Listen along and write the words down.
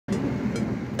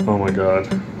Oh my god.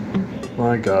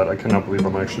 My god, I cannot believe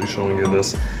I'm actually showing you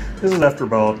this. This is after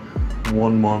about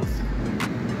 1 month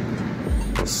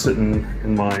of sitting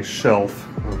in my shelf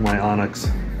of my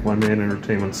Onyx, my main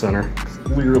entertainment center.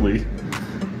 Clearly.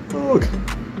 Look.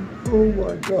 Oh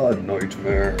my god,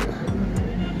 nightmare.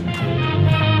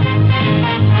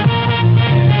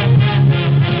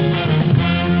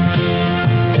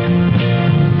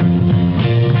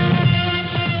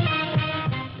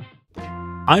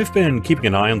 I've been keeping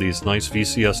an eye on these nice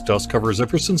VCS dust covers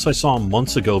ever since I saw them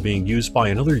months ago being used by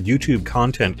another YouTube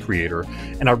content creator,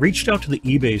 and I reached out to the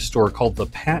eBay store called the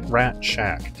Pat Rat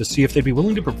Shack to see if they'd be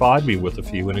willing to provide me with a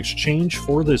few in exchange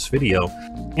for this video,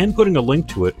 and putting a link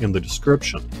to it in the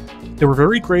description. They were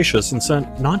very gracious and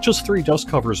sent not just 3 dust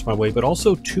covers my way, but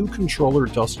also 2 controller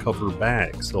dust cover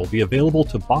bags that'll be available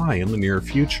to buy in the near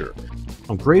future.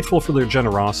 I'm grateful for their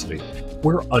generosity.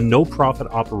 We're a no-profit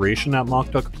operation at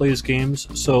Mockduck Plays Games,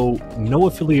 so no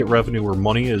affiliate revenue or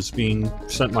money is being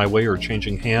sent my way or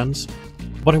changing hands.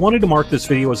 But I wanted to mark this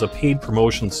video as a paid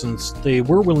promotion since they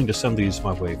were willing to send these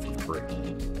my way for free.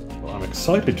 Well, I'm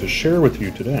excited to share with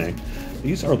you today.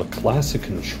 These are the classic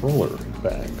controller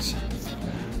bags.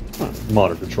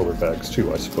 Modern controller bags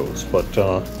too, I suppose, but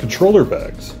controller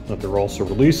bags that they're also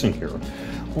releasing here.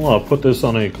 Well, I'll put this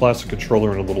on a classic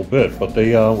controller in a little bit, but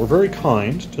they were very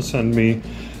kind to send me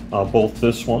both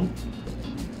this one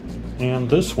and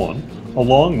this one,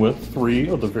 along with 3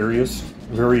 of the various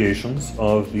variations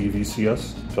of the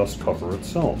VCS dust cover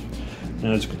itself. And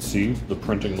as you can see, the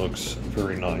printing looks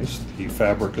very nice. The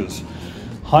fabric is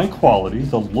high quality.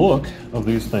 The look of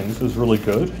these things is really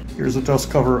good. Here's a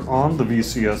dust cover on the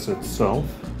VCS itself.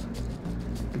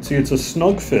 You can see it's a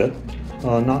snug fit,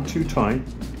 not too tight.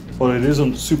 But it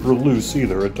isn't super loose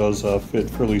either. It does fit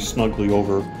fairly snugly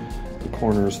over the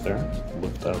corners there.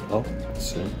 Lift that up,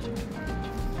 let's see.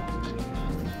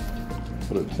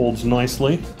 But it holds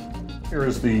nicely. Here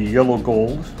is the yellow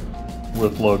gold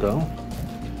with logo.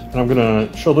 And I'm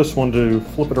gonna show this one to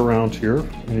flip it around here,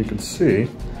 and you can see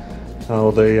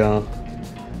how they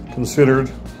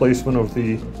considered placement of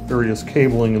the various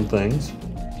cabling and things.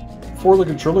 For the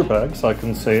controller bags, I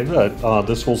can say that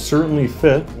this will certainly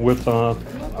fit with a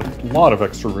lot of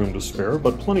extra room to spare,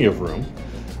 but plenty of room.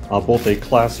 Both a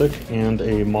classic and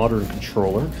a modern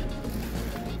controller.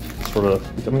 Sort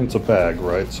of, I mean, it's a bag,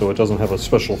 right? So it doesn't have a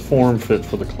special form fit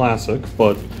for the classic,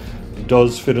 but it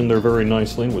does fit in there very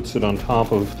nicely and would sit on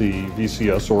top of the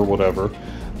VCS or whatever,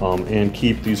 and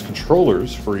keep these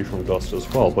controllers free from dust as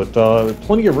well. But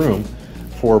plenty of room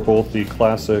for both the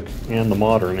classic and the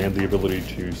modern, and the ability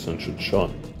to cinch it shut.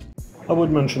 I would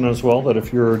mention as well that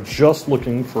if you're just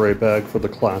looking for a bag for the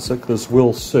classic, this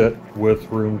will sit with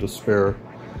room to spare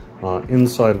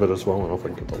inside of it as well. I don't know if I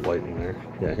can get the light in there.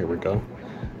 Yeah, here we go.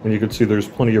 And you can see there's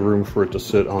plenty of room for it to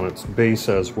sit on its base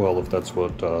as well, if that's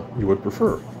what you would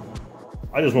prefer.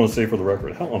 I just want to say for the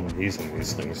record how amazing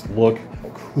these things look, how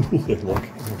cool they look.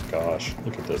 Oh gosh,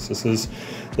 look at this.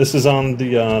 This is on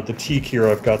the teak here.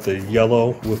 I've got the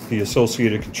yellow with the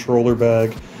associated controller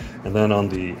bag. And then on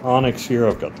the Onyx here,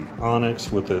 I've got the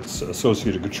Onyx with its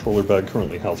associated controller bag,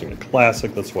 currently housing a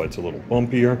classic. That's why it's a little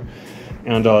bumpier.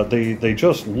 And they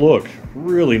just look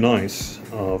really nice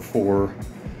for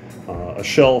a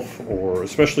shelf, or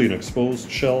especially an exposed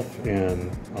shelf,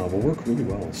 and will work really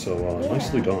well. So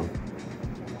nicely done.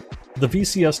 The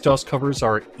VCS dust covers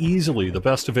are easily the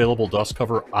best available dust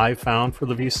cover I've found for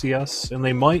the VCS, and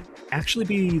they might actually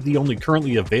be the only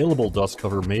currently available dust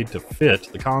cover made to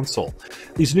fit the console.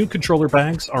 These new controller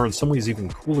bags are in some ways even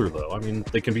cooler though. I mean,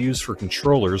 they can be used for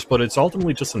controllers, but it's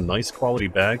ultimately just a nice quality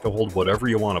bag to hold whatever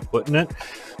you want to put in it.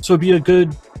 So it'd be a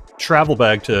good travel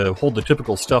bag to hold the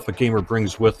typical stuff a gamer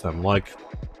brings with them, like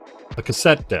a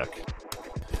cassette deck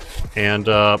and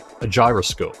a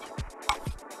gyroscope.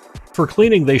 For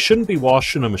cleaning, they shouldn't be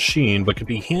washed in a machine, but can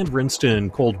be hand-rinsed in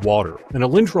cold water, and a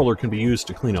lint roller can be used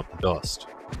to clean up the dust.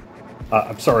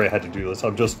 I'm sorry I had to do this.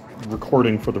 I'm just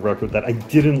recording for the record that I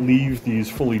didn't leave these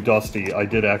fully dusty. I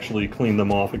did actually clean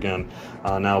them off again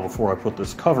now before I put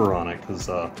this cover on it, because,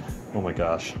 oh my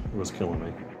gosh, it was killing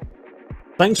me.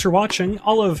 Thanks for watching.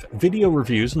 I'll have video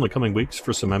reviews in the coming weeks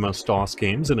for some MS-DOS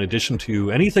games, in addition to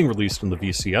anything released in the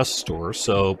VCS store,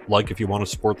 so like if you want to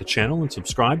support the channel and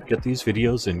subscribe to get these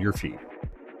videos in your feed.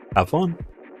 Have fun!